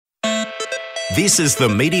This is the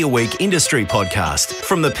Mediaweek Industry Podcast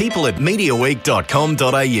from the people at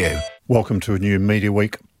mediaweek.com.au. Welcome to a new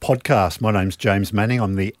Mediaweek podcast. My name's James Manning.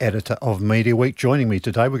 I'm the editor of Mediaweek. Joining me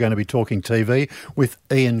today, we're going to be talking TV with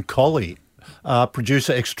Ian Collie,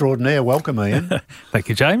 producer extraordinaire. Welcome, Ian. Thank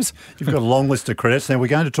you, James. You've got a long list of credits. Now, we're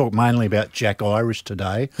going to talk mainly about Jack Irish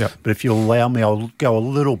today, Yep. but if you'll allow me, I'll go a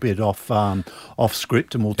little bit off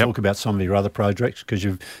script and we'll talk about some of your other projects because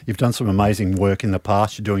you've done some amazing work in the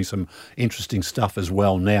past. You're doing some interesting stuff as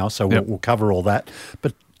well now, so we'll cover all that.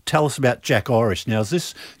 But tell us about Jack Irish. Now, is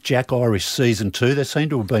this Jack Irish Season 2? There seem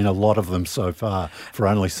to have been a lot of them so far for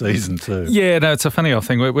only Season 2. Yeah, no, it's a funny old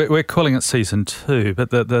thing. We're calling it Season 2, but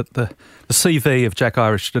the CV of Jack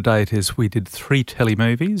Irish to date is we did 3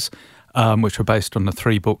 telemovies, which were based on the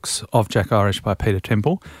 3 books of Jack Irish by Peter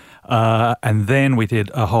Temple. And then we did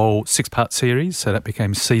a whole 6-part series, so that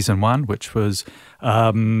became Season 1, which was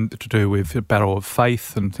to do with Battle of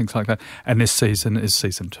Faith and things like that. And this season is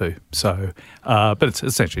Season 2. So, but it's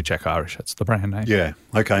essentially Jack Irish. That's the brand name. Yeah.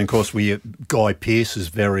 Okay. And of course, Guy Pearce is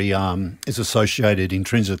very is associated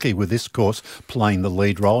intrinsically with this course, playing the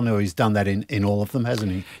lead role. Now he's done that in all of them,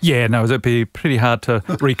 hasn't he? Yeah. No, it'd be pretty hard to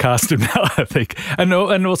recast him now, I think. And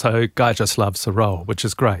also, Guy just loves the role, which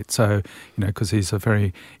is great. So because he's a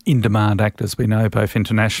very in-demand actor, as we know, both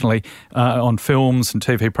internationally on films and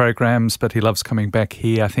TV programs, but he loves coming back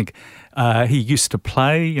here. I think he used to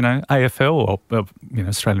play, AFL or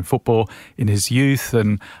Australian football in his youth,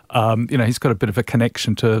 and he's got a bit of a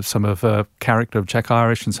connection to some of a character of Jack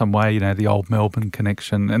Irish in some way. The old Melbourne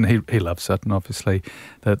connection, and he loves it. And obviously,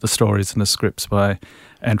 the stories and the scripts by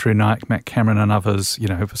Andrew Knight, Matt Cameron, and others,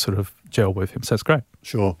 sort of gel with him. So it's great.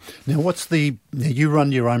 Sure. Now, you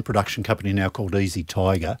run your own production company now called Easy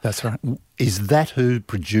Tiger. That's right. Is that who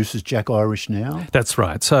produces Jack Irish now? That's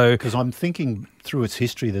right. So, because I'm thinking through its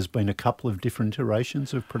history, there's been a couple of different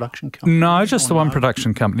iterations of production companies. No, just the one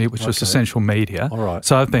production company, which was Essential Media. All right.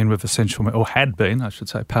 So I've been with Essential, or had been, I should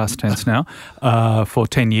say, past tense now, for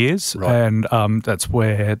 10 years. Right. And that's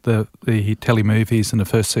where the telemovies in the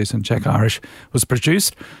first season, Jack Irish, was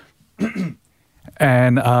produced.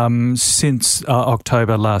 And since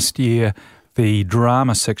October last year, the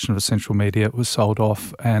drama section of Essential Media was sold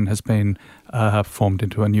off and has been formed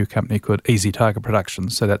into a new company called Easy Tiger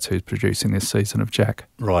Productions. So that's who's producing this season of Jack.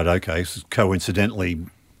 Right, okay. So coincidentally,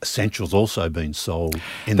 Essential's also been sold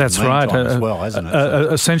in That's the meantime right. as well, hasn't it?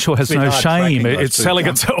 Essential has no shame. It's selling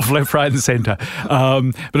itself left, right and centre.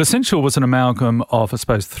 But Essential was an amalgam of, I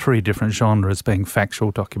suppose, 3 different genres, being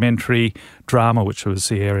factual documentary, drama, which was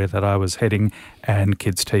the area that I was heading, and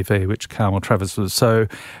kids TV, which Carmel Travers was. So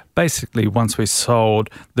basically, once we sold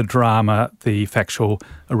the drama, the factual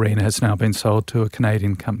arena has now been sold to a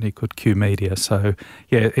Canadian company called Q Media. So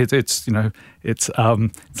yeah, it's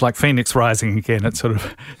like Phoenix rising again. It's sort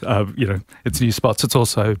of it's new spots. It's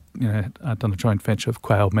also I've done a joint venture of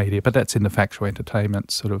Quail Media, but that's in the factual entertainment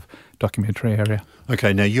sort of documentary area.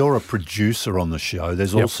 Okay, now you're a producer on the show.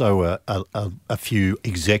 There's also a few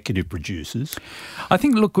executive producers. I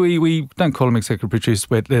think, look, we don't call them executive producers.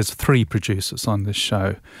 There's 3 producers on this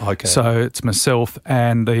show. Okay. So it's myself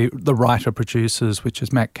and the writer-producers, which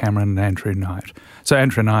is Matt Cameron and Andrew Knight. So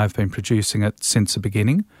Andrew and I have been producing it since the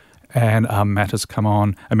beginning, and Matt has come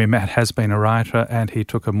on. I mean, Matt has been a writer, and he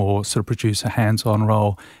took a more sort of producer hands-on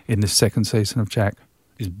role in this second season of Jack.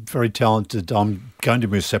 He's very talented. I'm going to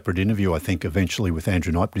do a separate interview, I think, eventually with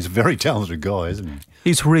Andrew Knight, but he's a very talented guy, isn't he?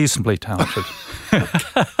 He's reasonably talented.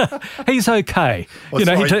 He's okay.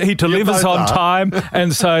 Well, he delivers on time,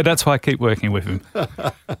 and so that's why I keep working with him.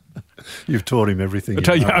 You've taught him everything.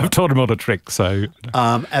 I've taught him all the tricks. So,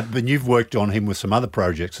 but you've worked on him with some other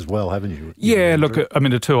projects as well, haven't you? Yeah, look, I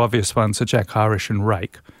mean, the 2 obvious ones are Jack Irish and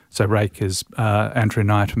Rake. So Rake is Andrew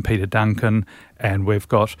Knight and Peter Duncan, and we've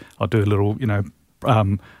got, I'll do a little, what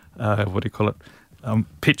do you call it?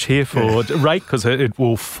 Pitch here for Rake, because it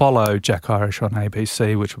will follow Jack Irish on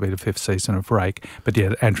ABC, which will be the 5th season of Rake. But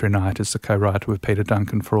yeah, Andrew Knight is the co-writer with Peter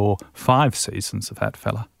Duncan for all 5 seasons of that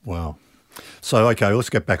fella. Wow. So, okay, let's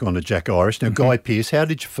get back on to Jack Irish. Now, Guy Pearce, how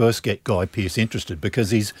did you first get Guy Pearce interested?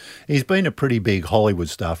 Because he's been a pretty big Hollywood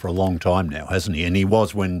star for a long time now, hasn't he? And he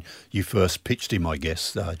was when you first pitched him, I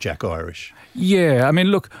guess, Jack Irish. Yeah, I mean,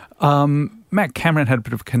 look, Matt Cameron had a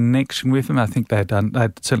bit of a connection with him. I think they'd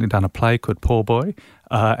certainly done a play called Poor Boy,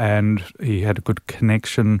 and he had a good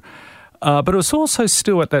connection. But it was also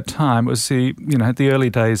still at that time, it was the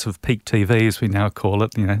early days of peak TV, as we now call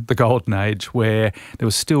it, the golden age, where there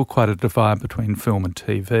was still quite a divide between film and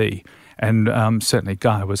TV. And certainly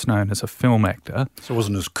Guy was known as a film actor. So it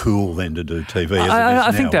wasn't as cool then to do TV as it is now,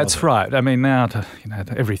 I think that's right. I mean, now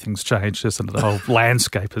everything's changed, isn't it? The whole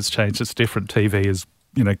landscape has changed. It's different. TV is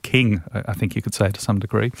king, I think you could say, to some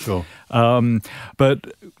degree. Sure.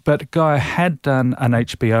 But Guy had done an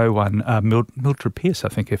HBO one, Mildred Pierce, I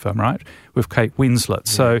think, if I'm right, with Kate Winslet.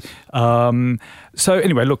 Yes. So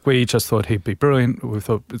anyway, look, we just thought he'd be brilliant. We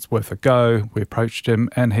thought it's worth a go. We approached him,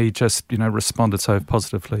 and he just, responded so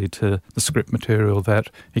positively to the script material that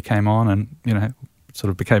he came on and, sort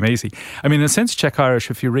of became easy. I mean, in a sense, Jack Irish,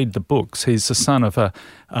 if you read the books, he's the son of an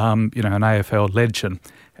AFL legend.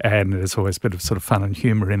 And there's always a bit of sort of fun and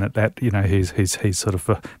humour in it that, he's sort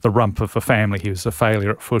of the rump of the family. He was a failure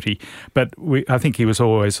at footy. But I think he was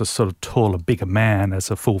always a sort of taller, bigger man as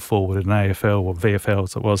a full forward in AFL or VFL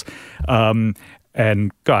as it was.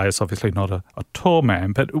 And Guy is obviously not a tall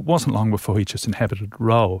man, but it wasn't long before he just inhabited the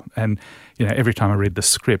role. And, every time I read the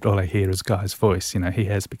script, all I hear is Guy's voice. He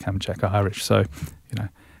has become Jack Irish. So,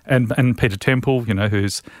 and Peter Temple,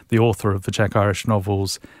 who's the author of the Jack Irish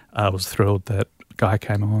novels, was thrilled that Guy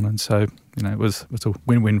came on. And so, it was a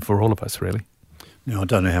win-win for all of us, really. Now, I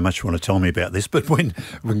don't know how much you want to tell me about this, but when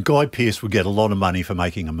Guy Pearce would get a lot of money for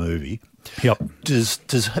making a movie, yep. does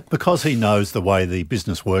because he knows the way the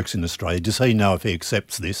business works in Australia, does he know if he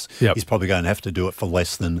accepts this, yep. he's probably going to have to do it for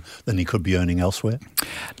less than he could be earning elsewhere?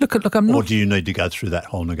 Look, I'm not... Or do you need to go through that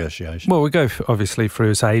whole negotiation? Well, we go obviously through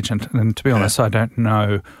his agent, and to be honest, I don't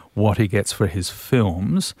know what he gets for his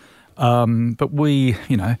films. But we,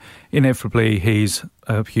 inevitably he's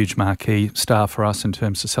a huge marquee star for us in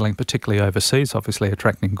terms of selling, particularly overseas, obviously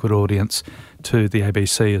attracting a good audience to the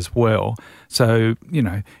ABC as well. So,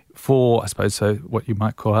 for, I suppose, what you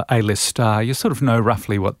might call an A-list star, you sort of know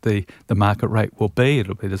roughly what the market rate will be.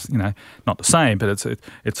 It'll be, not the same, but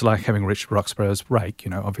it's like having Richard Roxburgh's Rake.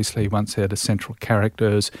 Obviously once they're the central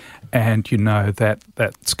characters and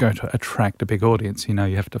that's going to attract a big audience. You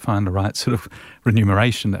have to find the right sort of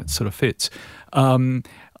remuneration that sort of fits.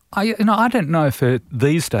 I don't know if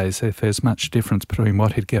these days if there's much difference between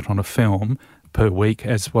what he'd get on a film per week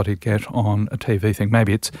as what he'd get on a TV thing.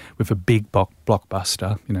 Maybe it's with a big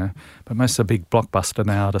blockbuster, but most of the big blockbuster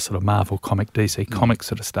now are the sort of Marvel comic, DC comic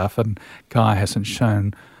sort of stuff, and Guy hasn't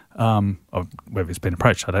shown, or whether he's been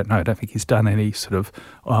approached, I don't know. I don't think he's done any sort of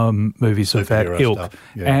movies of that ilk.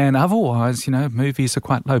 Yeah. And otherwise, movies are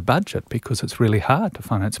quite low budget because it's really hard to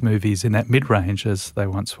finance movies in that mid-range as they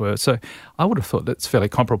once were. So I would have thought that's fairly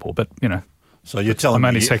comparable, but, So you're telling I'm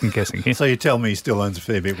only me, second guessing here. So you tell me he still earns a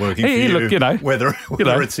fair bit working for you, look, whether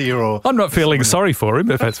it's here or... I'm not feeling sorry for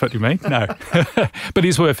him, if that's what you mean. No. But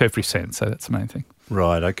he's worth every cent, so that's the main thing.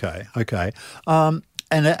 Right, okay.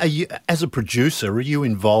 And are you, as a producer, are you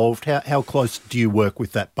involved? How close do you work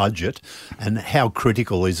with that budget? And how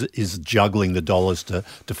critical is juggling the dollars to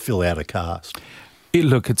fill out a cast?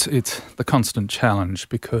 It's the constant challenge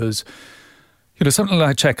because, something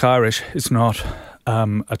like Jack Irish is not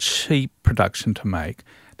a cheap production to make.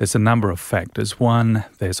 There's a number of factors. One,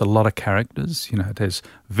 there's a lot of characters. There's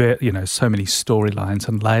so many storylines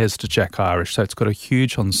and layers to Jack Irish. So it's got a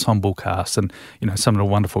huge ensemble cast, and some of the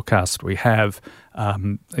wonderful cast we have.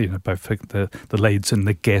 Both the leads and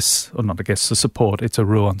the guests, or not the guests, the support. It's a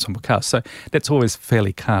real ensemble cast. So that's always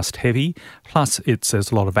fairly cast heavy. Plus,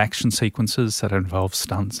 there's a lot of action sequences that involve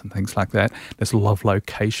stunts and things like that. There's a lot of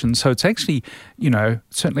locations. So it's actually,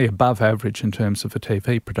 certainly above average in terms of a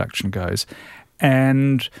TV production goes.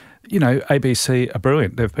 And, ABC are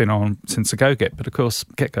brilliant. They've been on since the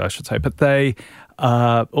get-go, I should say. But they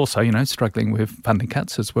are also, struggling with funding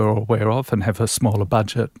cuts, as we're all aware of, and have a smaller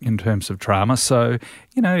budget in terms of drama. So,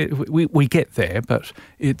 we get there, but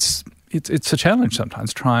it's a challenge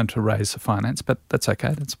sometimes trying to raise the finance, but that's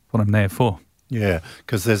okay. That's what I'm there for. Yeah,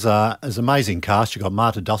 because there's amazing cast. You've got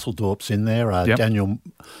Marta Dusseldorp's in there, Yep. Daniel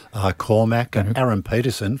Cormack, and Aaron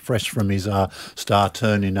Peterson, fresh from his star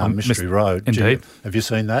turn in Mystery Road. Indeed. Have you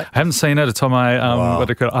seen that? I haven't seen it. It's on my what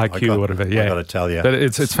do you call it, IQ or whatever. Yeah, I've got to tell you. But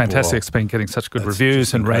it's fantastic. It's been getting such good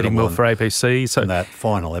reviews and rating well for ABC. So and that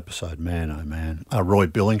final episode, man, oh man. Roy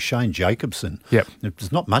Billings, Shane Jacobson. Yep.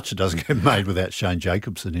 There's not much that doesn't get made without Shane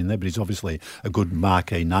Jacobson in there, but he's obviously a good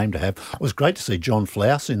marquee name to have. It was great to see John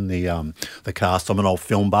Flouse in the cast. I'm an old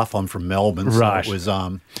film buff. I'm from Melbourne, so right. It was,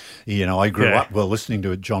 I grew up listening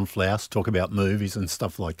to John Flouse talk about movies and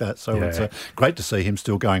stuff like that. So it's great to see him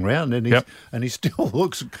still going around, and he still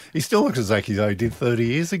looks exactly as he did 30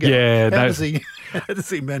 years ago. Yeah, how does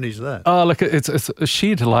he manage that? Oh, look, it's a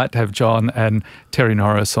sheer delight to have John and Terry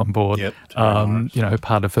Norris on board. Yep, Norris.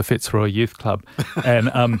 Part of the Fitzroy Youth Club,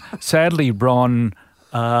 and sadly, Ron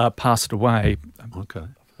passed away. Okay,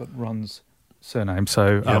 I've got Ron's surname,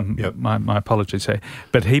 so yep. my apologies here.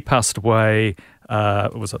 But he passed away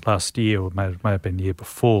was it last year or may have been the year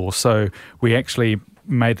before. So we actually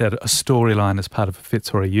made that a storyline as part of a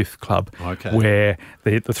Fitzroy Youth Club, where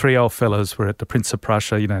the three old fellas were at the Prince of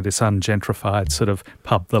Prussia, this ungentrified sort of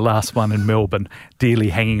pub, the last one in Melbourne, dearly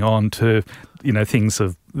hanging on to things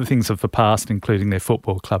of the past, including their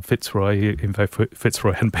football club Fitzroy, even though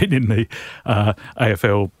Fitzroy hadn't been in the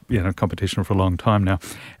AFL competition for a long time now.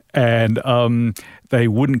 And they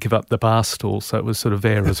wouldn't give up the bar stool, so it was sort of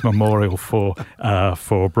there as memorial for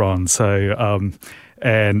Bron. So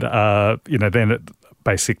then it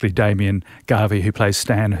basically Damien Garvey, who plays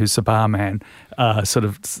Stan, who's the barman, sort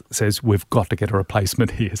of says, we've got to get a replacement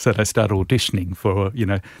here. So they start auditioning for,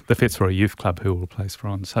 the Fitzroy Youth Club who will replace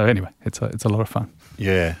Ron. So anyway, it's a lot of fun.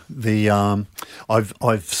 Yeah.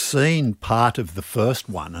 I've seen part of the first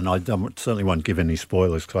one, and I certainly won't give any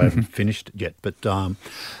spoilers because I haven't finished it yet, but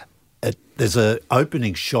there's an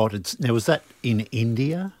opening shot. Now, was that in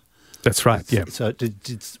India? That's right. Yeah. So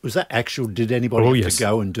was that actual? Did anybody have to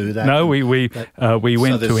go and do that? No, we went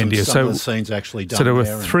to India. Some of the scenes actually done. So there were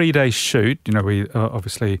 3-day shoot. We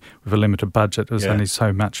obviously with a limited budget, there was only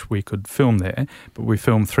so much we could film there. But we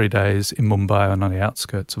filmed 3 days in Mumbai and on the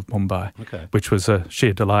outskirts of Mumbai, which was a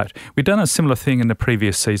sheer delight. We'd done a similar thing in the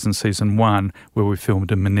previous season 1, where we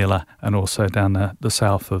filmed in Manila and also down the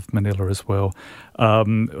south of Manila as well.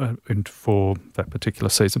 For that particular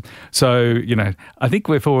season. So, I think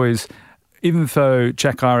we've always, even though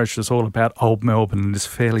Jack Irish is all about old Melbourne and this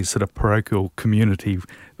fairly sort of parochial community,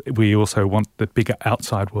 we also want the bigger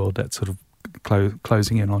outside world that's sort of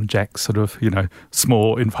closing in on Jack's sort of,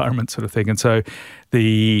 small environment sort of thing. And so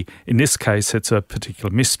in this case, it's a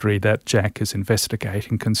particular mystery that Jack is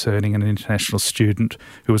investigating concerning an international student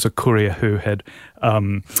who was a courier who had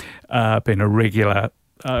been a regular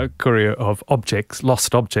courier of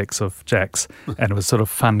lost objects of Jack's, and it was sort of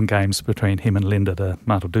fun games between him and Linda, the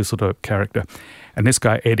Martel Dusseldorp character. And this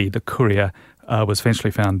guy, Eddie, the courier, was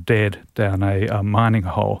eventually found dead down a mining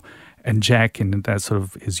hole. And Jack, in that sort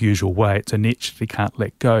of his usual way, it's a niche that he can't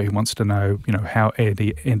let go. He wants to know, how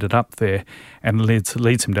Eddie ended up there, and leads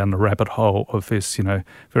him down the rabbit hole of this,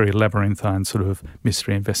 very labyrinthine sort of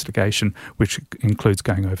mystery investigation, which includes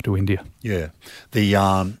going over to India. Yeah.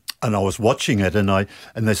 And I was watching it, and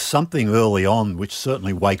there's something early on which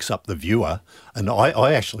certainly wakes up the viewer, and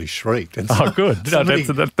I actually shrieked. And good.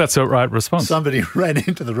 That's a right response. Somebody ran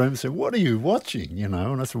into the room and said, "What are you watching?" And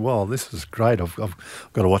I said, "Well, this is great. I've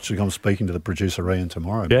got to watch it. I'm speaking to the producer Ian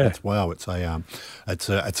tomorrow." Yeah.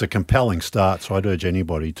 It's a compelling start. So I'd urge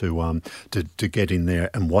anybody to get in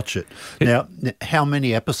there and watch it. Now, how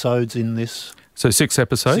many episodes in this? So 6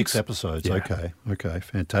 episodes? 6 episodes, yeah. Okay,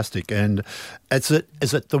 fantastic. And is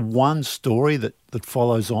it the one story that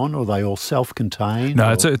follows on, or are they all self-contained?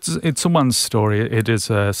 No, it's a one story. It is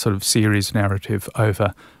a sort of series narrative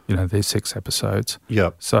over, these 6 episodes. Yeah.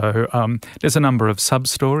 So there's a number of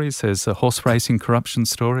sub-stories. There's a horse racing corruption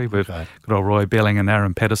story with good old Roy Belling and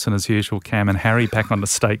Aaron Pedersen as usual, Cam and Harry back on the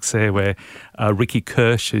stakes there, where Ricky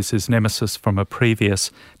Kirsch, who's his nemesis from a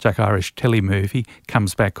previous Jack Irish telly movie,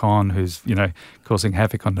 comes back on, who's, causing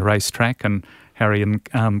havoc on the racetrack, and Harry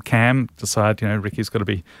and Cam decide, Ricky's got to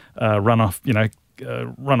be run off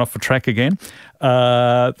the track again.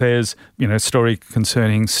 There's, a story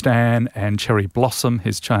concerning Stan and Cherry Blossom,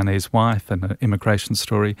 his Chinese wife, and an immigration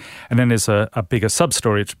story. And then there's a bigger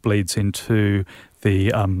sub-story which bleeds into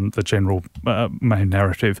the general main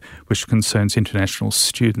narrative, which concerns international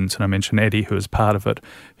students. And I mentioned Eddie, who is part of it,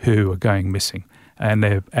 who are going missing. And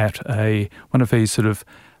they're at one of these sort of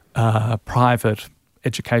private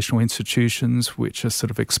educational institutions which are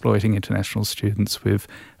sort of exploiting international students with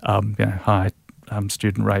high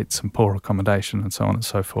student rates and poor accommodation and so on and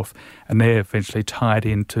so forth. And they're eventually tied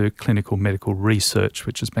into clinical medical research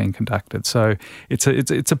which is being conducted. So it's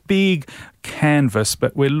a big canvas,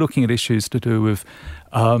 but we're looking at issues to do with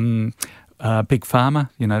big pharma,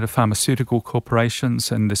 the pharmaceutical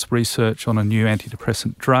corporations, and this research on a new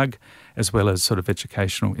antidepressant drug, as well as sort of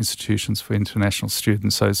educational institutions for international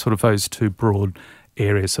students. So sort of those two broad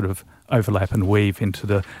areas sort of overlap and weave into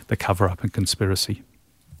the cover-up and conspiracy.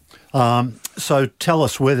 So tell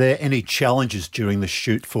us, were there any challenges during the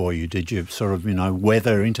shoot for you? Did you sort of,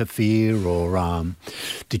 weather interfere, or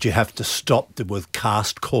did you have to stop with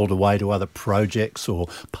cast called away to other projects or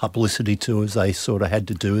publicity tours they sort of had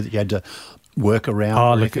to do? You had to work around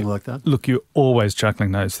or anything like that? Look, you're always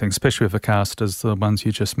juggling those things, especially with a cast as the ones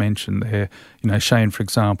you just mentioned there. Shane, for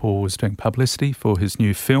example, was doing publicity for his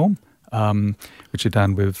new film, which he'd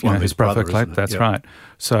done with his brother Clayton. That's right.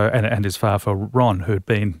 So and his father Ron, who had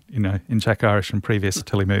been in Jack Irish and previous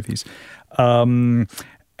telemovies.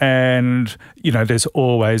 And there's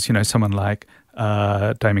always someone like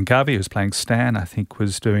Damien Garvey, who was playing Stan, I think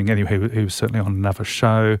was doing, anyway, he was certainly on another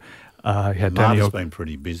show. He had Marta's been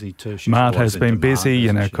pretty busy too. Marta has been busy,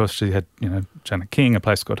 of course she had, Janet King, A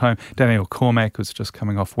Place Called Home. Daniel Cormack was just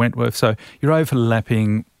coming off Wentworth. So you're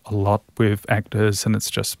overlapping a lot with actors, and it's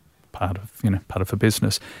just part of a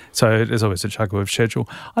business. So there's always a juggle of schedule.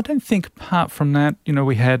 I don't think apart from that,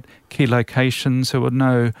 we had key locations. There were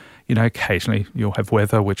no, occasionally you'll have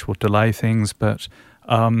weather which will delay things, but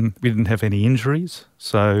we didn't have any injuries,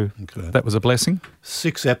 so that was a blessing.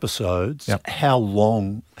 6 episodes. Yep. How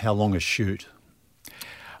long a shoot?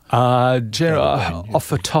 Off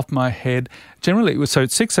the top of my head, generally it was, so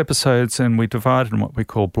it's 6 episodes, and we divided in what we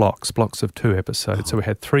call blocks of 2 episodes. So we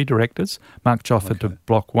had 3 directors. Mark Joffa did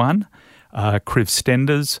block 1, Kriv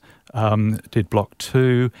Stenders did block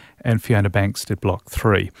 2, and Fiona Banks did block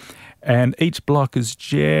 3. And each block is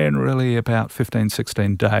generally about 15,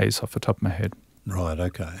 16 days off the top of my head. Right,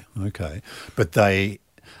 okay. But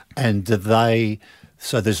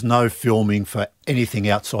so there's no filming for anything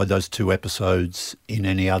outside those 2 episodes in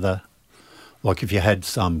any other, like if you had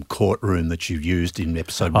some courtroom that you used in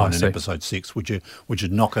episode 1 and episode 6, would you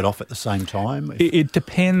knock it off at the same time? It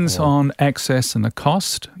depends on access and the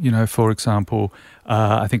cost. For example,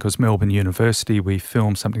 I think it was Melbourne University, we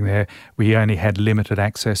filmed something there. We only had limited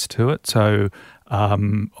access to it. So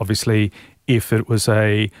obviously, if it was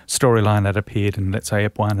a storyline that appeared in, let's say,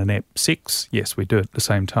 Ep 1 and Ep 6, yes, we do it at the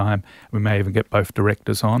same time. We may even get both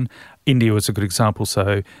directors on. India was a good example.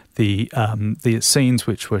 So the scenes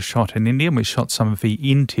which were shot in India, and we shot some of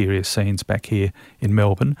the interior scenes back here in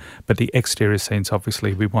Melbourne, but the exterior scenes,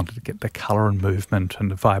 obviously, we wanted to get the colour and movement and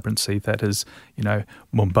the vibrancy that is,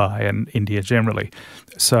 Mumbai and India generally.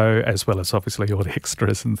 So, as well as obviously all the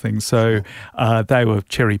extras and things. So they were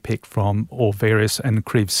cherry-picked from all various, and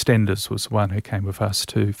Kriv Stenders was the one who came with us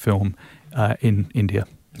to film in India.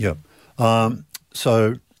 Yeah.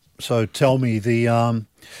 So tell me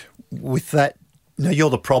with that, now you're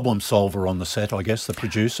the problem solver on the set, I guess, the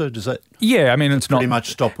producer. Does that? Yeah, I mean, it's pretty not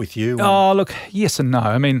much stop with you. Oh, look, yes and no.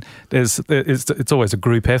 I mean, it's always a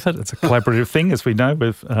group effort. It's a collaborative thing, as we know,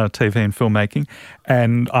 with TV and filmmaking.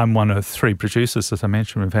 And I'm one of 3 producers, as I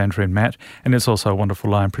mentioned, with Andrew and Matt. And there's also a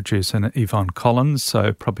wonderful line producer, Yvonne Collins.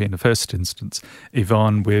 So probably in the first instance,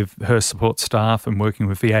 Yvonne with her support staff and working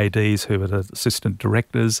with the ADs, who are the assistant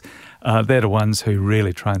directors. They're the ones who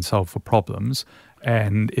really try and solve for problems.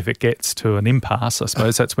 And if it gets to an impasse, I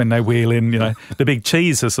suppose that's when they wheel in, the big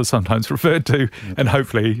cheese, as they're sometimes referred to, and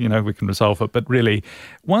hopefully, we can resolve it. But really,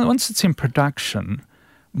 once it's in production,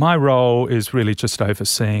 my role is really just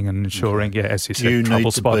overseeing and ensuring, as you said,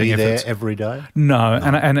 trouble spotting. Do you need to be efforts. there every day? No.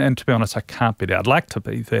 And to be honest, I can't be there. I'd like to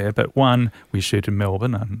be there, but 1, we shoot in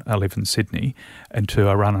Melbourne and I live in Sydney, and 2,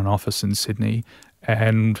 I run an office in Sydney.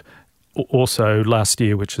 And also last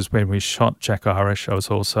year, which is when we shot Jack Irish, I was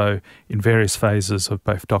also in various phases of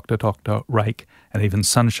both Dr. Rake and even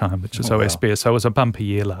Sunshine, which is OSBS. So it was a bumper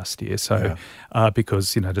year last year. So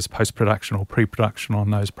because, there's post-production or pre-production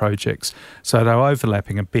on those projects. So they were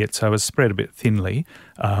overlapping a bit. So it was spread a bit thinly.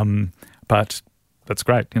 But that's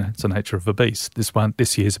great. It's the nature of the beast.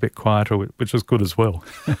 This year's a bit quieter, which is good as well.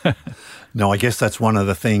 No, I guess that's one of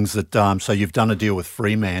the things that, so you've done a deal with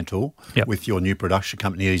Fremantle with your new production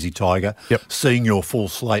company, Easy Tiger. Yep. Seeing your full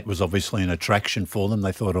slate was obviously an attraction for them.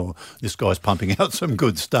 They thought, this guy's pumping out some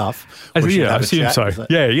good stuff. I assume so.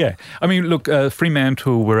 Yeah. I mean, look,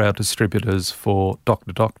 Fremantle were our distributors for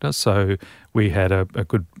Doctor, so we had a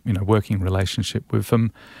good, working relationship with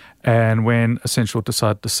them. And when Essential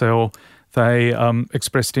decided to sell, they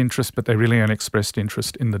expressed interest, but they really only expressed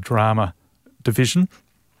interest in the drama division.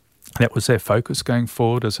 That was their focus going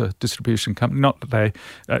forward as a distribution company. Not that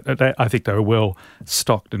I think they were well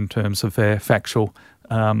stocked in terms of their factual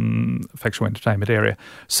entertainment area.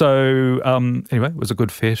 So anyway, it was a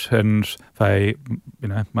good fit, and they,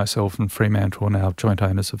 myself and Fremantle are now joint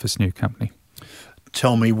owners of this new company.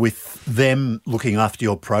 Tell me, with them looking after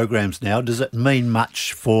your programs now, does it mean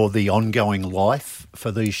much for the ongoing life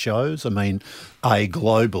for these shows? I mean,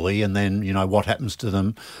 globally, and then, what happens to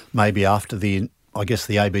them maybe after I guess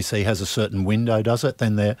the ABC has a certain window, does it?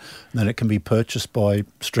 Then it can be purchased by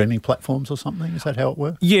streaming platforms or something? Is that how it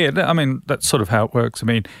works? Yeah, I mean, that's sort of how it works. I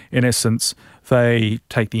mean, in essence, they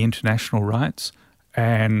take the international rights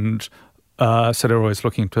and so they're always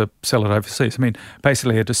looking to sell it overseas. I mean,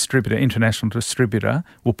 basically international distributor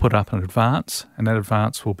will put up an advance, and that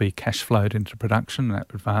advance will be cash flowed into production. That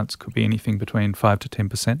advance could be anything between 5 to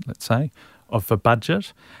 10%, let's say, of the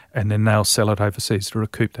budget, and then they'll sell it overseas to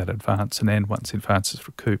recoup that advance. And then once the advance is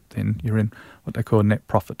recouped, then you're in what they call a net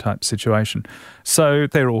profit type situation. So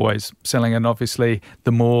they're always selling, and obviously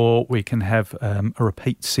the more we can have a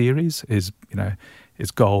repeat series is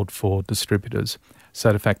gold for distributors.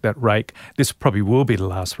 So the fact that Rake, this probably will be the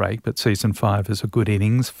last Rake, but season 5 is a good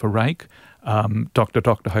innings for Rake. Dr.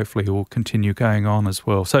 hopefully will continue going on as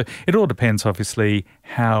well. So it all depends, obviously,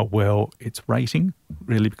 how well it's rating,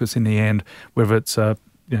 really, because in the end, whether it's a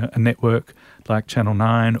network like Channel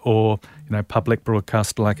 9 or public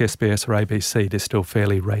broadcaster like SBS or ABC, they're still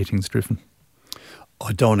fairly ratings driven.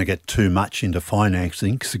 I don't want to get too much into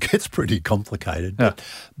financing because it gets pretty complicated.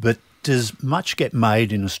 But does much get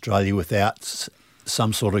made in Australia without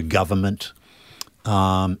some sort of government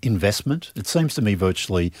investment? It seems to me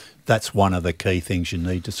virtually that's one of the key things you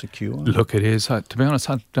need to secure. Look, it is. To be honest,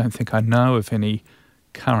 I don't think I know of any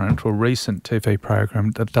current or recent TV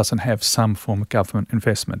program that doesn't have some form of government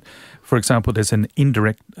investment. For example, there's an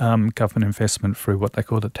indirect government investment through what they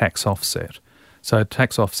call the tax offset. So a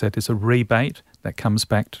tax offset is a rebate that comes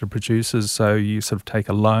back to the producers. So you sort of take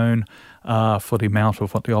a loan for the amount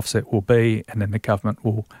of what the offset will be, and then the government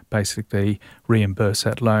will basically reimburse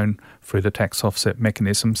that loan through the tax offset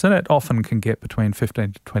mechanism. So that often can get between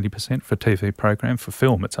 15 to 20% for a TV program. For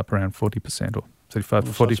film, it's up around 40% or 35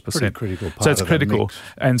 to 40%. So it's critical.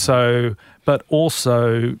 And so, but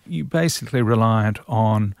also you basically reliant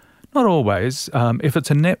on, not always, if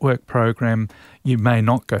it's a network program, you may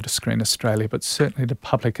not go to Screen Australia, but certainly the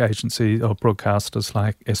public agencies or broadcasters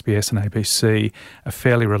like SBS and ABC are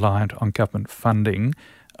fairly reliant on government funding,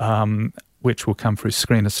 which will come through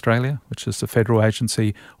Screen Australia, which is the federal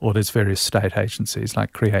agency, or there's various state agencies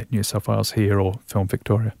like Create New South Wales here or Film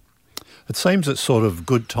Victoria. It seems it's sort of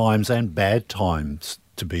good times and bad times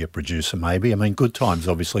to be a producer, maybe. I mean, good times,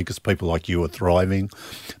 obviously, because people like you are thriving.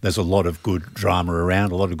 There's a lot of good drama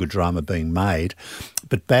around, a lot of good drama being made.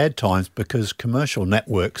 But bad times because commercial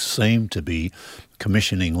networks seem to be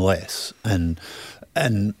commissioning less. And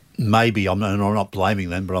maybe, I'm not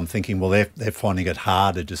blaming them, but I'm thinking, well, they're finding it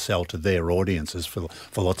harder to sell to their audiences for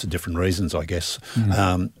lots of different reasons, I guess.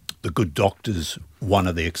 The Good Doctor's one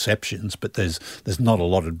of the exceptions, but there's not a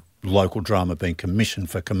lot of local drama being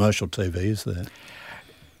commissioned for commercial TV, is there?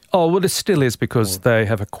 Oh, well, it still is because they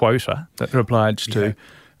have a quota that they're obliged to.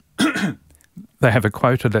 They have a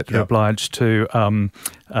quota that they're obliged to,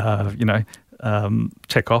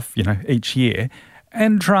 check off, each year.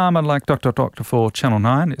 And drama like Dr. for Channel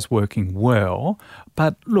 9 is working well.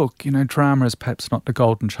 But look, drama is perhaps not the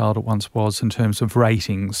golden child it once was in terms of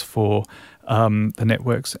ratings for the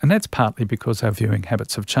networks. And that's partly because our viewing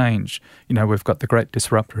habits have changed. We've got the great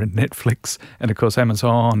disruptor in Netflix and, of course,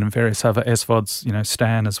 Amazon and various other SVODs,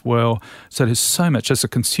 Stan as well. So there's so much. As a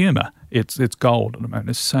consumer, it's gold at the moment.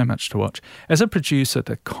 There's so much to watch. As a producer,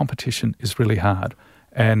 the competition is really hard.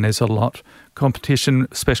 And there's a lot competition,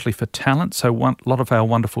 especially for talent. So a lot of our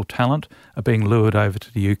wonderful talent are being lured over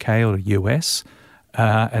to the UK or the US.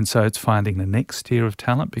 And so it's finding the next tier of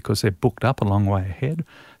talent because they're booked up a long way ahead.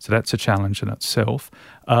 So that's a challenge in itself.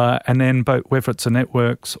 And then whether it's the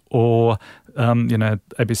networks or,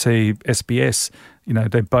 ABC, SBS,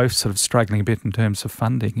 they're both sort of struggling a bit in terms of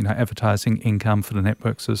funding. Advertising income for the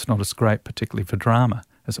networks is not as great, particularly for drama,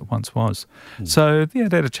 as it once was. So,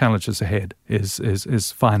 they're the challenges ahead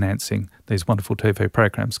is financing these wonderful TV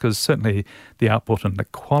programs, because certainly the output and the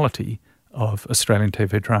quality of Australian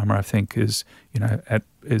TV drama, I think, is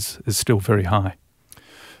still very high.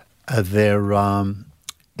 Are there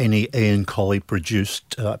any Ian Collie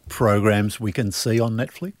produced programs we can see on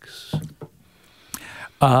Netflix?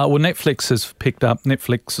 Well, Netflix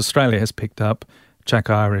Australia has picked up Jack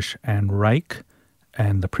Irish and Rake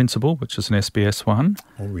and The Principal, which is an SBS one.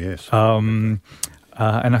 Oh, yes.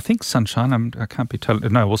 And I think Sunshine, I can't be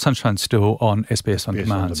telling. No, well, Sunshine's still on SBS On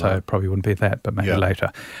Demand, so it probably wouldn't be that, but maybe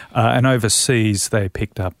later. And overseas, they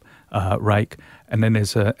picked up Rake. And then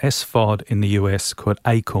there's a SVOD in the US called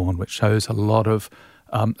Acorn, which shows a lot of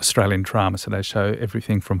Australian drama. So they show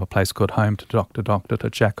everything from A Place Called Home to Doctor to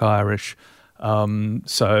Jack Irish.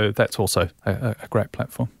 So that's also a great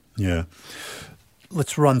platform. Yeah.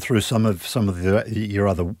 Let's run through some of your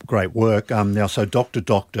other great work. Now, so Doctor,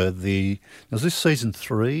 is this season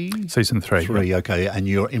 3? Season 3. Yeah. Okay. And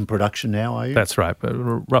you're in production now, are you? That's right, but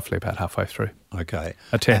roughly about halfway through. Okay.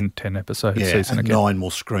 A 10 episode season and again. 9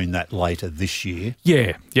 will screen that later this year.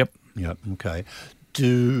 Yeah, yep. Yep, okay.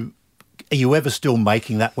 Are you ever still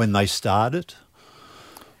making that when they start it?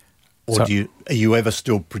 Or are you ever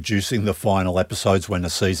still producing the final episodes when a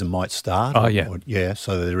season might start? Oh, yeah.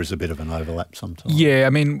 So there is a bit of an overlap sometimes. Yeah, I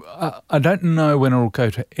mean, I don't know when it will go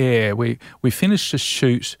to air. We finished a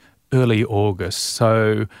shoot early August.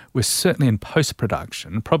 So we're certainly in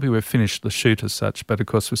post-production. Probably we've finished the shoot as such, but of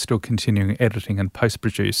course we're still continuing editing and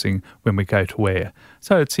post-producing when we go to air.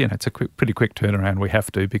 So it's it's a pretty quick turnaround. We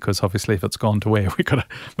have to, because obviously if it's gone to air, we've got to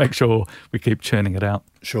make sure we keep churning it out.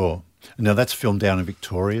 Sure. Now, that's filmed down in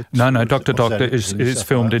Victoria? No, Dr. Doctor is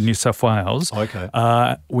filmed in New South Wales. Okay.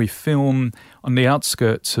 We film on the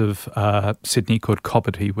outskirts of Sydney called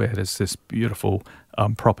Coppity, where there's this beautiful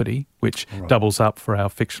property which doubles up for our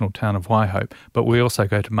fictional town of Waihope. But we also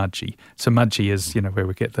go to Mudgee. So Mudgee is, where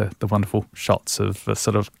we get the wonderful shots of the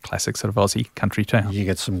sort of classic sort of Aussie country town. You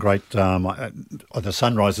get some great either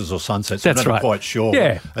sunrises or sunsets. That's I'm not right. quite sure.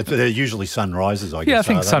 Yeah. They're usually sunrises, I guess. Yeah, I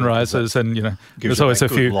think sunrises and, there's always a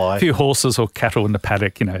few horses or cattle in the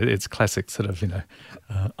paddock. It's classic sort of,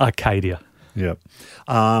 Arcadia. Yeah.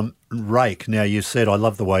 Rake. Now, you said, I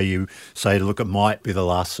love the way you say, look, it might be the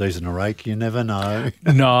last season of Rake. You never know.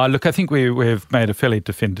 No, look, I think we've made a fairly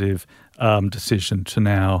definitive decision to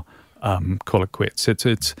now call it quits.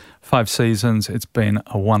 It's 5 seasons. It's been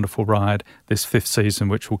a wonderful ride. This 5th season,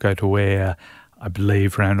 which will go to air, I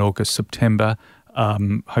believe, around August, September,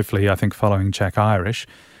 hopefully, I think, following Jack Irish,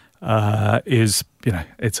 is,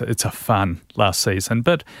 it's a fun last season.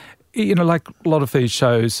 But, like a lot of these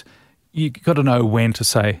shows, you got to know when to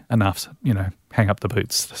say enough, hang up the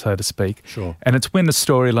boots, so to speak. Sure. And it's when the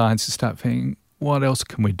storylines you start thinking, what else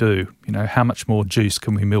can we do? How much more juice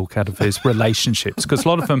can we milk out of these relationships? Because a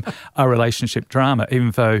lot of them are relationship drama,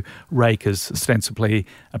 even though Rake is ostensibly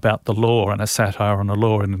about the law and a satire on the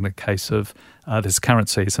law, and in the case of this current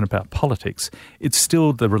season about politics, it's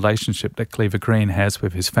still the relationship that Cleaver Green has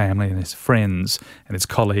with his family and his friends and his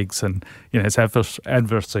colleagues and his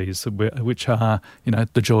adversaries, which are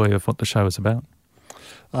the joy of what the show is about.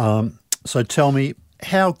 So tell me,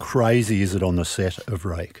 how crazy is it on the set of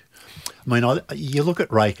Rake? I mean, you look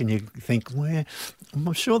at Rake and you think, well,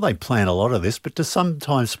 I'm sure they plan a lot of this, but does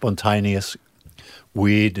sometimes spontaneous,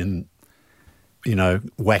 weird and,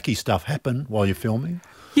 wacky stuff happen while you're filming?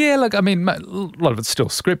 Yeah, look, I mean, a lot of it's still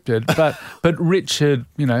scripted, but Richard,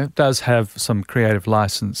 does have some creative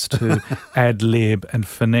license to ad-lib and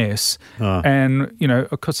finesse. And,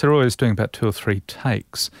 of course, they're always doing about 2 or 3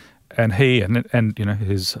 takes. And he and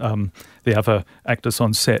his the other actors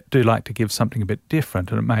on set do like to give something a bit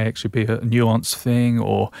different, and it may actually be a nuanced thing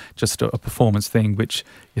or just a performance thing, which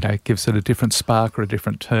gives it a different spark or a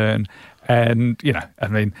different turn. And I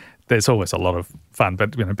mean, there's always a lot of fun,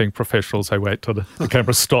 but being professionals, they wait till the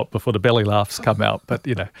camera stop before the belly laughs come out. But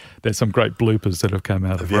there's some great bloopers that have come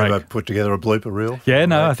out of Rake. Have you ever put together a blooper reel? Yeah,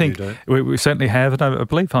 no, I think we certainly have, and I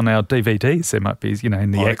believe on our DVDs there might be,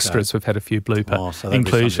 in the extras we've had a few blooper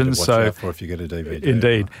inclusions. So watch out for if you get a DVD.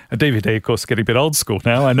 Indeed, a DVD, of course, is getting a bit old school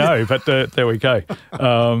now. I know, but there we go.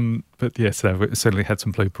 But yes, we've certainly had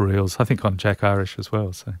some blooper reels. I think on Jack Irish as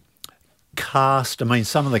well. So. Cast, I mean,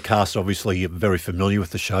 some of the cast obviously you're very familiar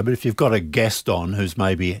with the show, but if you've got a guest on who's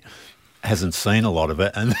maybe hasn't seen a lot of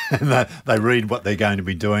it and they read what they're going to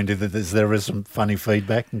be doing, there is some funny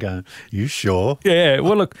feedback and go, you sure? Yeah,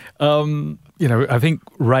 well, look, I think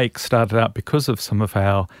Rake started out because of some of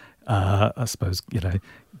our, I suppose,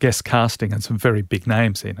 guest casting and some very big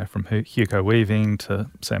names, from Hugo Weaving to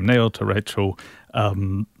Sam Neill to Rachel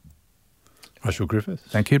Griffiths.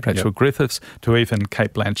 Thank you, Rachel Griffiths, to even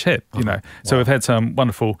Kate Blanchett, So we've had some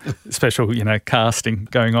wonderful special, casting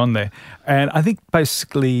going on there. And I think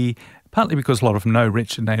basically, partly because a lot of them know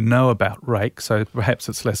Rich and they know about Rake, so perhaps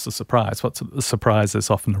it's less a surprise. What's the surprise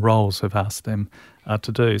is often the roles we've asked them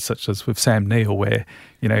to do, such as with Sam Neill, where,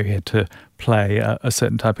 he had to play a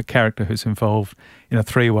certain type of character who's involved in a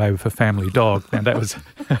 3-way with a family dog. And that was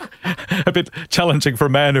a bit challenging for a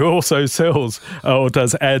man who also sells or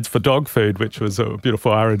does ads for dog food, which was a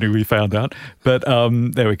beautiful irony we found out. But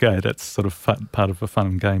there we go. That's sort of part of the fun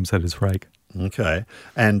and games that is Rake. Okay.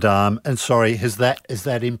 And sorry, is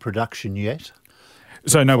that in production yet?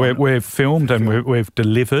 So no, we've filmed and we've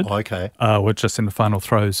delivered. Okay. We're just in the final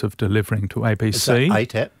throes of delivering to ABC. Is that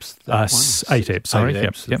 8 eps? 8 eps, sorry.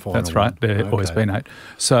 Yep, that's right. There's always been 8.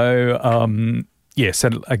 So, yes,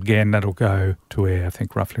 again, that'll go to air, I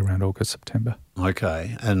think, roughly around August, September.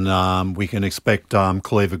 Okay. And we can expect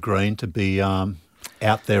Cleaver Green to be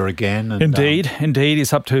out there again. And, Indeed.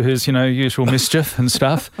 He's up to his, usual mischief and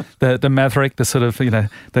stuff. The maverick, the sort of,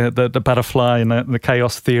 the butterfly and the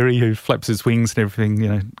chaos theory who flaps his wings and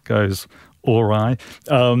everything, goes awry.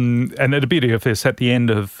 And the beauty of this, at the end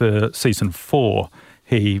of season 4,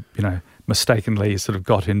 he, mistakenly sort of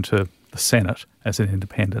got into the Senate as an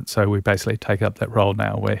independent. So we basically take up that role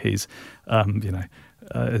now where he's,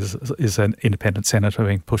 is an independent senator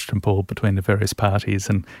being pushed and pulled between the various parties,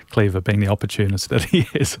 and Cleaver, being the opportunist that he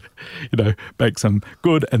is, make some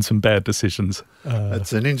good and some bad decisions.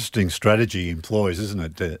 It's an interesting strategy he employs,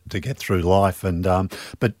 isn't it, to get through life? And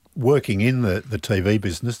but working in the TV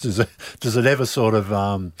business, does it ever sort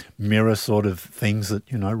of mirror sort of things that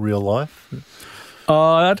real life?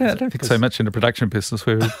 I don't think so much in the production business.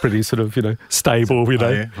 We're pretty sort of stable.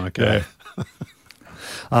 Yeah, okay.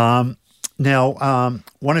 Yeah. Now,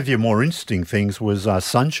 one of your more interesting things was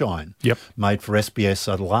Sunshine. Yep. Made for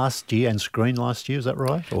SBS last year and screened last year. Is that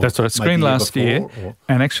right? Or that's right. Screened last year,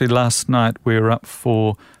 and actually last night we were up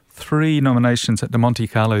for 3 nominations at the Monte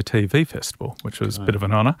Carlo TV Festival, which was a bit of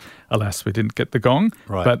an honour. Alas, we didn't get the gong,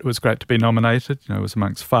 but it was great to be nominated. It was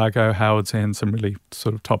amongst Fargo, Howard's End, some really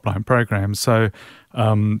sort of top-line programs. So,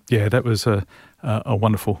 that was a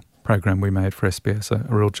wonderful program we made for SBS,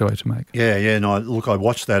 a real joy to make. Yeah. No, look, I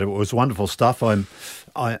watched that. It was wonderful stuff. I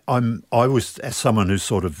was, as someone who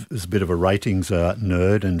sort of is a bit of a ratings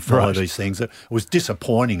nerd and follow these things, it was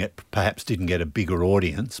disappointing it perhaps didn't get a bigger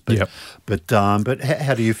audience. But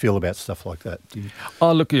how do you feel about stuff like that?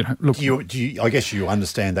 I guess you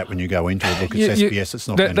understand that when you go into it. Look, it's SBS. It's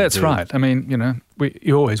not going to do. That's right. I mean,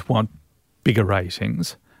 you always want bigger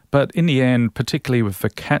ratings. But in the end, particularly with the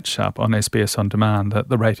catch-up on SBS On Demand,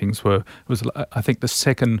 the ratings was I think, the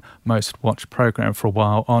second most watched program for a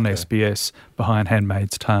while on SBS, behind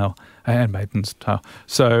Handmaid's Tale.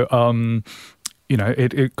 So,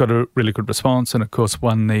 it got a really good response, and of course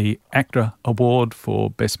won the ACTRA award for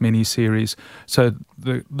Best Miniseries. So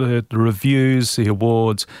the reviews, the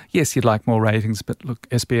awards, yes, you'd like more ratings, but look,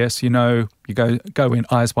 SBS, you go in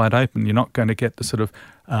eyes wide open. You're not going to get the sort of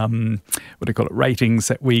ratings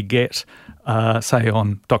that we get, say,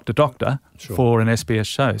 on Dr. Doctor for an SBS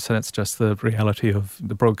show. So that's just the reality of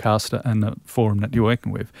the broadcaster and the forum that you're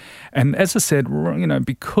working with. And as I said,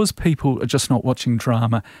 because people are just not watching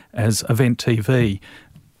drama as event TV,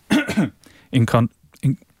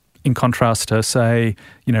 in contrast to, say,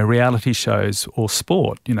 reality shows or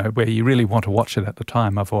sport, where you really want to watch it at the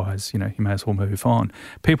time. Otherwise, you may as well move on.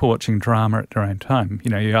 People watching drama at their own time.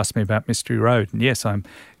 You asked me about Mystery Road, and yes, I'm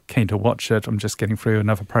keen to watch it. I'm just getting through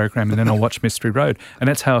another program, and then I'll watch Mystery Road. And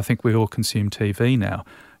that's how I think we all consume TV now.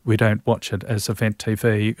 We don't watch it as event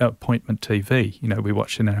TV, appointment TV. We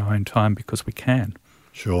watch it in our own time because we can.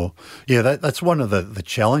 Sure. Yeah, that's one of the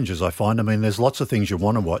challenges I find. I mean, there's lots of things you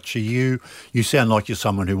want to watch. You sound like you're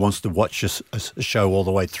someone who wants to watch a show all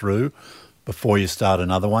the way through before you start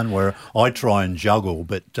another one, where I try and juggle,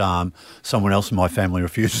 but someone else in my family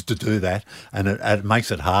refuses to do that, and it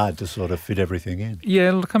makes it hard to sort of fit everything in.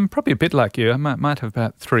 Yeah, look, I'm probably a bit like you. I might have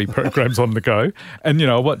about 3 programs on the go, and,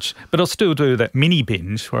 I watch, but I'll still do that mini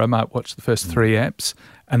binge where I might watch the first 3 apps,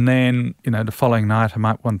 and then, the following night I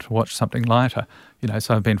might want to watch something lighter.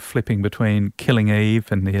 So I've been flipping between Killing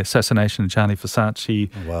Eve and the assassination of Gianni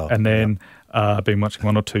Versace, and then I've been watching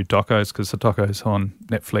 1 or 2 docos, because the docos on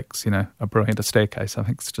Netflix, are brilliant. A Staircase, I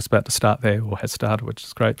think, it's just about to start there, or has started, which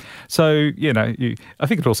is great. So, I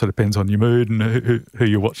think it also depends on your mood and who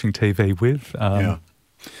you're watching TV with.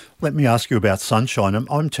 Let me ask you about Sunshine.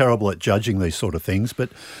 I'm terrible at judging these sort of things,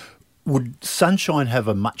 but would Sunshine have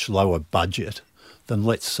a much lower budget than,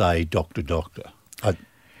 let's say, Dr. Doctor?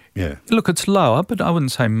 Yeah. Look, it's lower, but I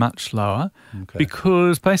wouldn't say much lower,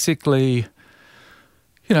 because basically,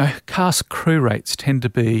 cast crew rates tend to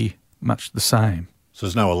be much the same. So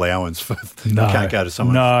there's no allowance for you can't go to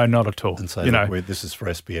someone. No, not at all. And say, look, this is for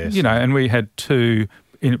SBS. And we had 2.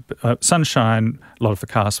 Sunshine, a lot of the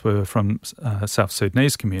cast were from South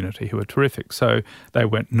Sudanese community who were terrific. So they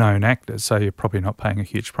weren't known actors, so you're probably not paying a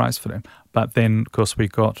huge price for them. But then, of course, we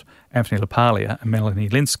got Anthony LaPaglia and Melanie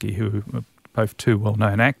Linsky, who were both 2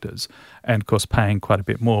 well-known actors, and, of course, paying quite a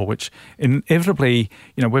bit more, which inevitably,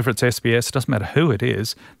 whether it's SBS, it doesn't matter who it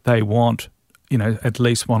is, they want, at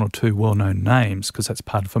least 1 or 2 well-known names, because that's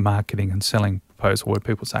part of the marketing and selling proposal, where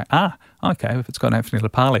people say, okay, if it's got Anthony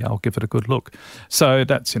LaPaglia, I'll give it a good look. So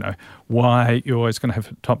that's, why you're always going to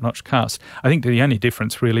have a top-notch cast. I think the only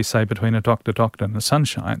difference really, say, between a Dr. Doctor and a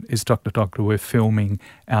Sunshine is Dr. Doctor we're filming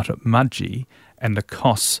out at Mudgee, and the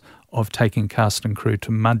costs of taking cast and crew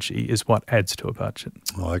to Mudgee is what adds to a budget.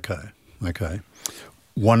 Okay.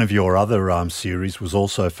 One of your other series was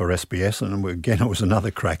also for SBS, and again, it was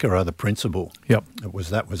another cracker, The Principal. Yep.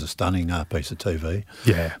 That was a stunning piece of TV.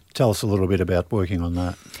 Yeah. Tell us a little bit about working on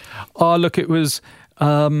that. Oh, look, it was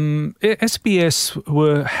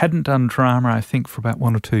SBS hadn't done drama, I think, for about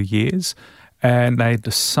 1 or 2 years. And they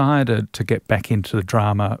decided to get back into the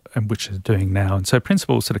drama, and which they're doing now. And so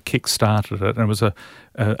Principal sort of kick-started it, and it was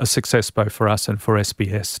a success both for us and for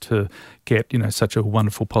SBS to get, such a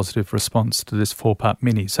wonderful positive response to this 4-part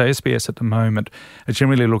mini. So SBS at the moment are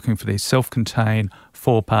generally looking for these self-contained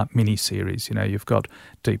 4-part mini-series. You've got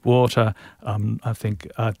Deep Water, I think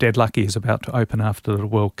Dead Lucky is about to open after the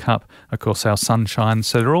World Cup, of course Our Sunshine.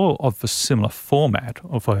 So they're all of a similar format,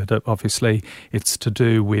 although obviously it's to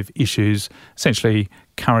do with issues, essentially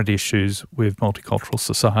current issues with multicultural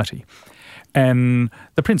society. And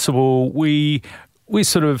the Principal, we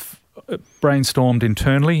sort of brainstormed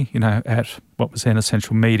internally, at what was then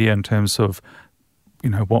Essential Media in terms of,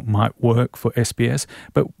 what might work for SBS.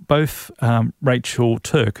 But both Rachel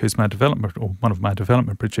Turk, who's one of my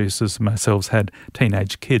development producers, and myself had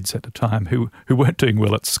teenage kids at the time who weren't doing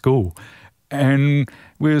well at school. And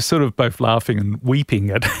we were sort of both laughing and weeping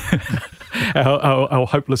at our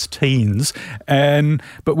hopeless teens.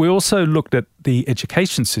 But we also looked at the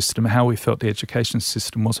education system, how we felt the education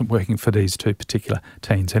system wasn't working for these two particular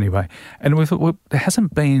teens anyway. And we thought, well, there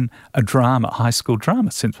hasn't been a high school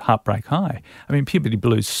drama since Heartbreak High. I mean, Puberty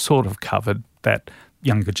Blues sort of covered that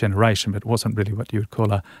younger generation, but it wasn't really what you would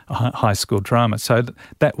call a high school drama. So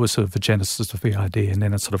that was sort of the genesis of the idea, and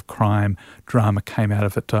then a sort of crime drama came out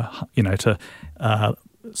of it to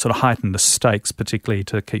sort of heighten the stakes, particularly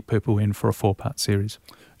to keep people in for a 4-part series.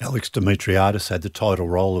 Alex Dimitriadis had the title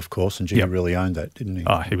role, of course, and he really owned that, didn't he?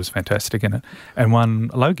 Oh, he was fantastic in it, and won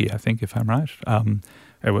a Logie, I think, if I'm right,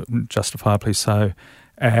 justifiably so.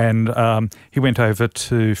 And he went over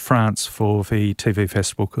to France for the TV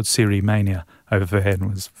festival called Série Mania over there,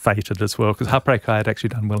 and was feted as well, because Heartbreak High had actually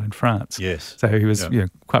done well in France. Yes. So he was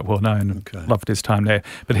quite well known and loved his time there.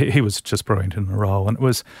 But he was just brilliant in the role. And it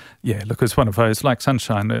was, it was one of those, like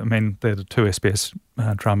Sunshine, I mean, they're the two SBS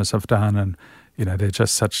dramas I've done, and, they're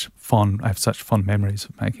just I have such fond memories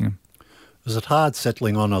of making them. Was it hard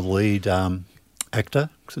settling on a lead actor?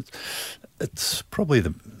 'Cause it's probably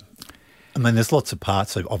there's lots of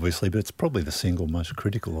parts, obviously, but it's probably the single most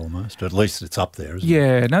critical almost. Or at least it's up there, isn't it?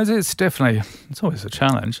 Yeah, no, it's always a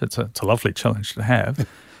challenge. It's a lovely challenge to have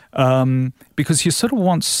because you sort of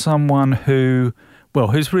want someone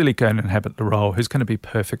who's really going to inhabit the role, who's going to be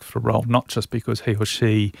perfect for the role, not just because he or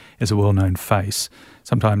she is a well-known face.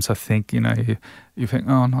 Sometimes I think, you think,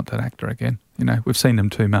 oh, not that actor again. We've seen them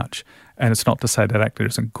too much. And it's not to say that actor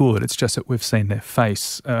isn't good, it's just that we've seen their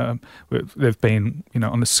face. They've been,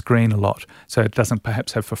 on the screen a lot, so it doesn't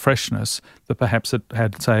perhaps have the freshness that perhaps it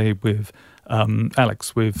had, say, with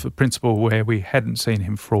Alex, with the Principal, where we hadn't seen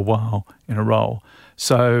him for a while in a role.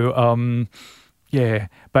 So,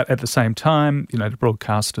 but at the same time, the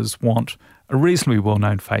broadcasters want a reasonably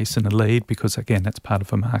well-known face in the lead because, again, that's part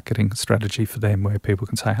of a marketing strategy for them where people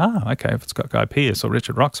can say, okay, if it's got Guy Pearce or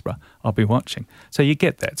Richard Roxburgh, I'll be watching. So you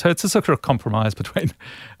get that. So it's a sort of compromise between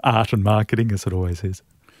art and marketing, as it always is.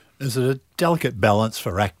 Is it a delicate balance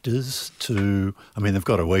for actors they've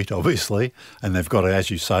got to eat, obviously, and they've got to,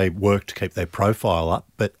 as you say, work to keep their profile up,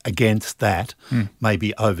 but against that,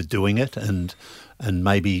 maybe overdoing it and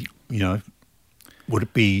maybe, would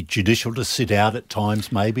it be judicial to sit out at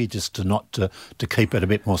times, maybe, just to keep it a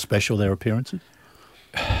bit more special, their appearances?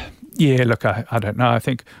 Yeah, look, I don't know. I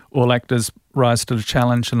think all actors rise to the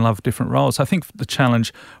challenge and love different roles. I think the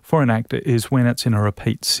challenge for an actor is when it's in a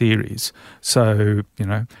repeat series. So,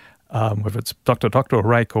 whether it's Dr. or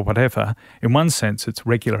Rake or whatever, in one sense it's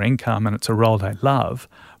regular income and it's a role they love.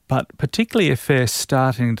 But particularly if they're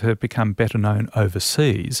starting to become better known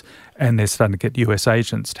overseas and they're starting to get US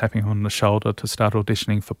agents tapping on the shoulder to start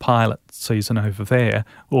auditioning for pilot season over there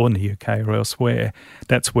or in the UK or elsewhere,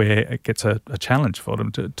 that's where it gets a challenge for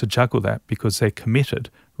them to juggle that because they're committed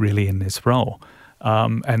really in this role.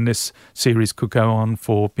 And this series could go on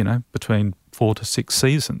for, between 4 to 6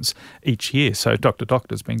 seasons each year. So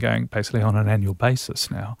Doctor's been going basically on an annual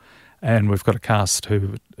basis now. And we've got a cast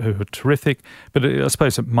who are terrific, but I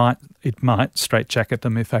suppose it might straitjacket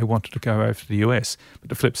them if they wanted to go over to the US. But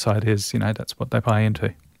the flip side is, that's what they buy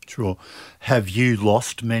into. Sure. Have you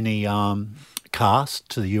lost many cast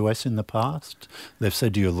to the US in the past? They've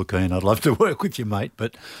said to you, look, Ian, I'd love to work with you, mate,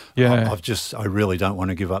 but I really don't want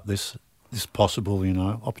to give up this possible,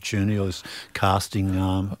 opportunity or this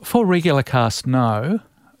casting. For regular cast, no.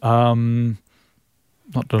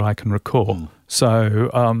 Not that I can recall. So,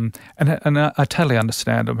 and I totally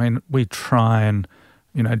understand. I mean, we try and,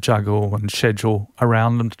 juggle and schedule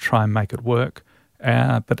around them to try and make it work.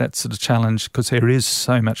 But that's the challenge because there is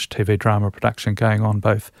so much TV drama production going on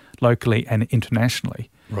both locally and internationally.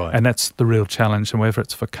 Right. And that's the real challenge. And whether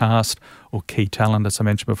it's for cast or key talent, as I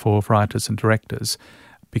mentioned before, writers and directors,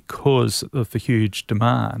 because of the huge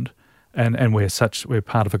demand, and we're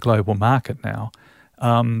part of a global market now.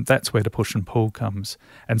 That's where the push and pull comes.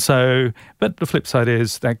 And so, but the flip side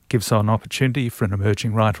is that gives an opportunity for an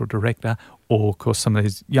emerging writer or director, or of course some of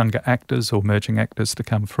these younger actors or emerging actors to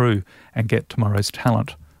come through and get tomorrow's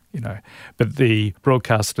talent. But the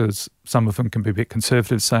broadcasters, some of them can be a bit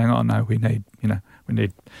conservative, saying, "Oh no, we need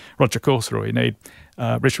Roger Corser, or we need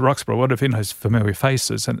Richard Roxburgh, whatever, those familiar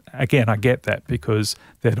faces." And again, I get that because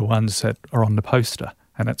they're the ones that are on the poster,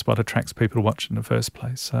 and that's what attracts people to watch in the first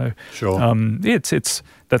place. So, sure,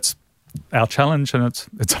 that's our challenge, and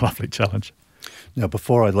it's a lovely challenge. Now,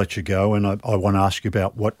 before I let you go, and I want to ask you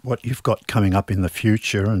about what you've got coming up in the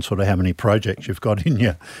future, and sort of how many projects you've got in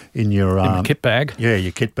your kit bag. Yeah,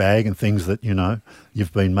 your kit bag, and things that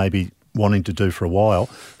you've been maybe wanting to do for a while.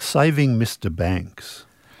 Saving Mr. Banks.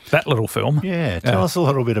 That little film. Yeah, tell us a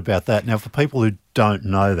little bit about that. Now, for people who don't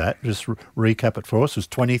know that, just recap it for us. It was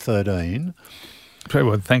 2013.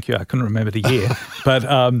 Well, thank you. I couldn't remember the year. But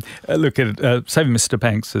look, Saving Mr.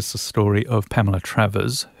 Banks is the story of Pamela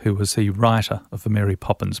Travers, who was the writer of the Mary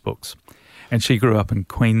Poppins books. And she grew up in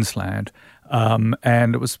Queensland.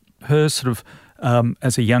 And it was her sort of,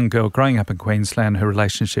 as a young girl growing up in Queensland, her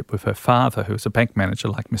relationship with her father, who was a bank manager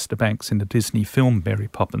like Mr. Banks in the Disney film Mary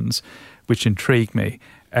Poppins, which intrigued me.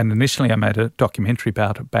 And initially I made a documentary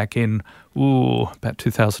about it back in, about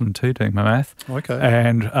 2002, doing my math. Okay.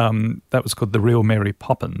 And that was called The Real Mary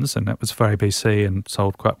Poppins, and that was for ABC and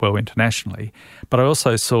sold quite well internationally. But I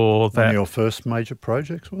also saw that... One of your first major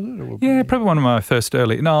projects, was it? Yeah, probably one of my first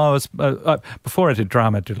early... No, I was before I did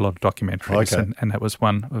drama, I did a lot of documentaries, okay. and that was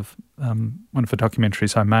one of the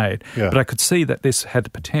documentaries I made. Yeah. But I could see that this had the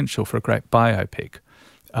potential for a great biopic.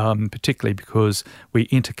 Particularly because we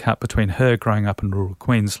intercut between her growing up in rural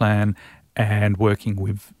Queensland and working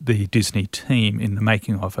with the Disney team in the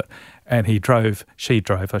making of it. And she drove,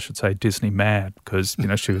 I should say, Disney mad because,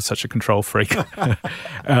 she was such a control freak.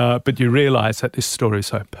 But you realise that this story is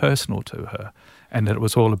so personal to her and that it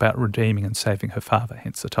was all about redeeming and saving her father,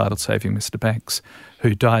 hence the title Saving Mr. Banks,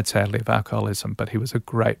 who died sadly of alcoholism, but he was a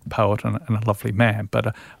great poet and a lovely man,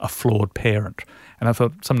 but a flawed parent. And I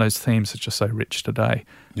thought some of those themes are just so rich today.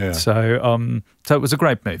 Yeah. So it was a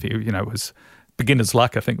great movie. It was beginner's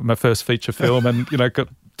luck, I think, my first feature film, and got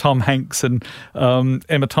Tom Hanks and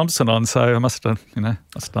Emma Thompson on. So I must have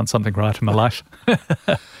done something right in my life.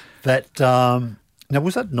 That now,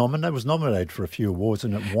 was that nominated? It was nominated for a few awards,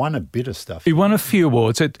 and it won a bit of stuff. It won a few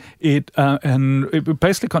awards. And it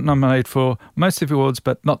basically got nominated for most of the awards,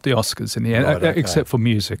 but not the Oscars in the end, right, okay. Except for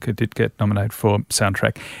music. It did get nominated for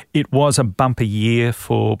soundtrack. It was a bumper year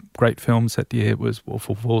for great films that year. It was Wolf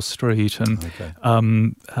of Wall Street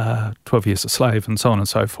and 12 Years a Slave and so on and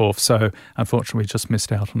so forth. So unfortunately, we just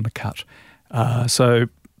missed out on the cut. So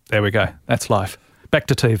there we go. That's life. Back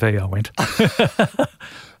to TV I went.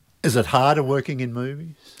 Is it harder working in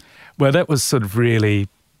movies? Well, that was sort of really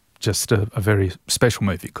just a very special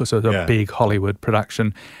movie because it was a big Hollywood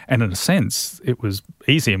production. And in a sense, it was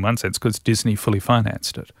easy in one sense because Disney fully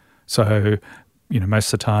financed it. So,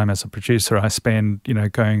 most of the time as a producer, I spend,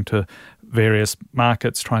 going to various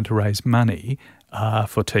markets trying to raise money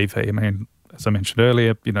for TV. I mean, as I mentioned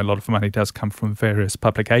earlier, a lot of the money does come from various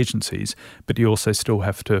public agencies, but you also still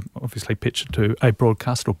have to obviously pitch it to a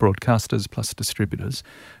broadcaster or broadcasters plus distributors.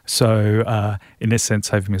 So in this sense,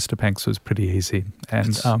 Saving Mr. Banks was pretty easy. And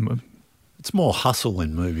it's more hustle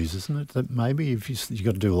in movies, isn't it? That maybe if you've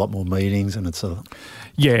got to do a lot more meetings, and it's a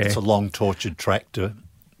long tortured track to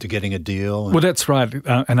getting a deal. Well, that's right.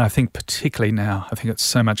 And I think particularly now, I think it's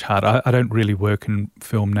so much harder. I don't really work in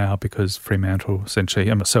film now because Fremantle, essentially,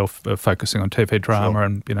 and myself are focusing on TV drama, sure.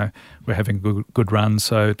 And, we're having good runs,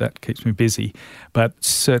 so that keeps me busy. But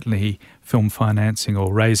certainly film financing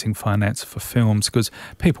or raising finance for films, because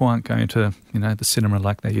people aren't going to, the cinema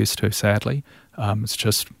like they used to, sadly. It's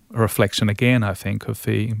just a reflection again, I think, of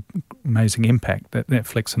the amazing impact that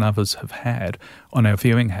Netflix and others have had on our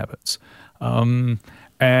viewing habits.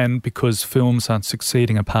 And because films aren't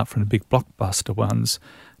succeeding apart from the big blockbuster ones,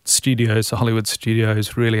 the Hollywood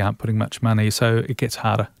studios really aren't putting much money, so it gets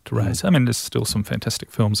harder to raise. I mean, there's still some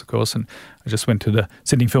fantastic films, of course, and I just went to the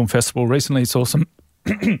Sydney Film Festival recently, saw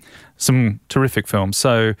some terrific films.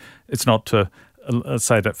 So it's not to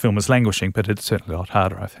say that film is languishing, but it's certainly a lot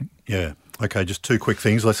harder, I think. Yeah. Okay, just two quick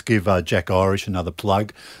things. Let's give Jack Irish another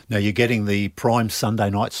plug. Now, you're getting the prime Sunday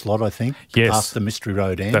night slot, I think, yes. After Mystery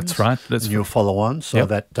Road ends. That's right. And you'll follow on. So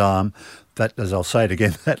that, as I'll say it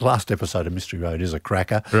again, that last episode of Mystery Road is a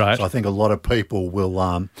cracker. Right. So I think a lot of people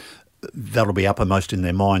will... that'll be uppermost in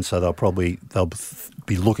their mind, so they'll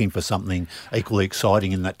be looking for something equally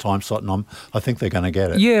exciting in that time slot, and I think they're going to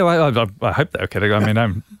get it. Yeah, I hope they'll get it. I mean,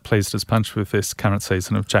 I'm pleased as punch with this current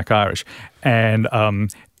season of Jack Irish, and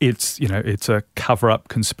it's a cover-up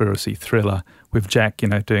conspiracy thriller with Jack,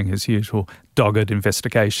 doing his usual dogged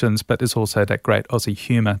investigations, but there's also that great Aussie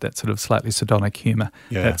humour, that sort of slightly sardonic humour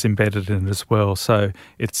that's embedded in it as well. So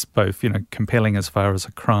it's both, compelling as far as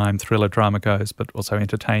a crime thriller drama goes, but also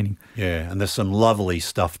entertaining. Yeah, and there's some lovely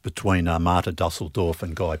stuff between Marta Dusseldorf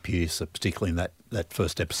and Guy Pearce, particularly in that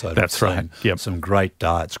first episode. That's right. Yep. Some great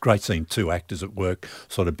it's great seeing two actors at work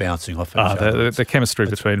sort of bouncing off each other. The chemistry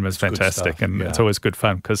between them is fantastic, and it's always good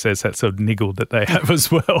fun because there's that sort of niggle that they have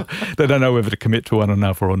as well. They don't know whether to commit to one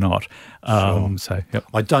another or not. Sure. So, yep.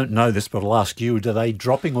 I don't know this, but I'll ask you, are they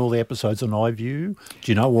dropping all the episodes on iView?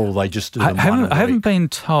 Do you know, or they just do them I haven't been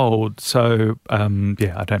told, so I don't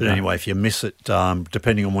know. But anyway, if you miss it,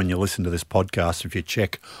 depending on when you listen to this podcast, if you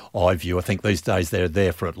check iView, I think these days they're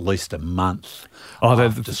there for at least a month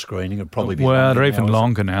after screening. It'd probably be they're even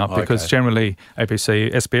longer now because generally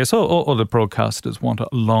ABC, SBS, or the broadcasters want a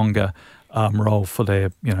longer role for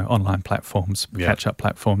their online platforms, catch-up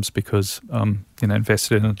platforms, because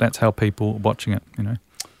invested in it. That's how people are watching it.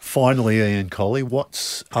 Finally, Ian Collie,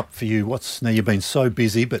 what's up for you? Now you've been so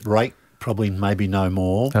busy, but Rake probably maybe no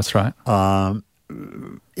more. That's right.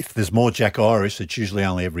 If there's more Jack Irish, it's usually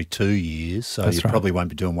only every 2 years, so you probably won't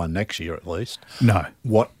be doing one next year at least. No.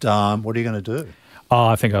 What are you going to do? Oh,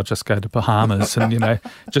 I think I'll just go to Bahamas and,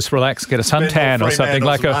 just relax, get a suntan or something,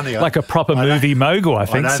 like a proper movie mogul, I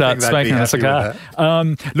think. Start smoking a cigar.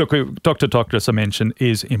 Look, Dr. as I mentioned,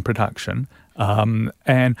 is in production.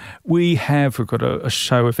 And we've got a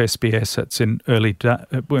show of SBS that's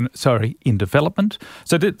in development.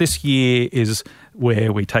 So this year is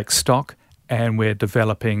where we take stock and we're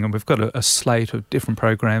developing, and we've got a slate of different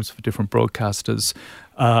programs for different broadcasters.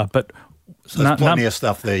 So there's plenty of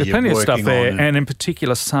stuff there. There's plenty of stuff there, and in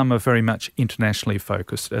particular, some are very much internationally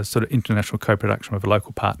focused, as sort of international co-production with a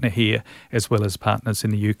local partner here, as well as partners in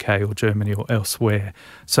the UK or Germany or elsewhere.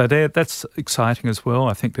 So that's exciting as well.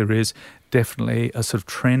 I think there is definitely a sort of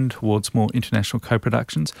trend towards more international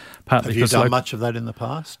co-productions. Have you done much of that in the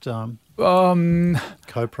past?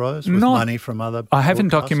 Co-pros with money from other I have in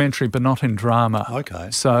documentary, but not in drama. Okay,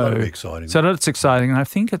 so that'll be exciting. So that's exciting, and I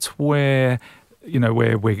think it's where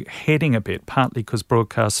we're heading a bit, partly because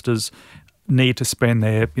broadcasters need to spend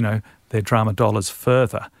their drama dollars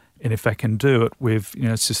further. And if they can do it with,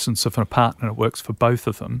 assistance of a partner that works for both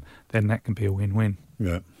of them, then that can be a win-win.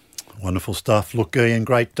 Yeah. Wonderful stuff. Look, Ian,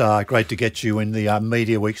 great to get you in the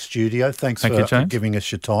Media Week studio. Thanks for giving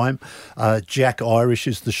us your time. Jack Irish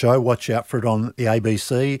is the show. Watch out for it on the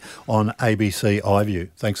ABC, on ABC iView.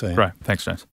 Thanks, Ian. Great. Thanks, James.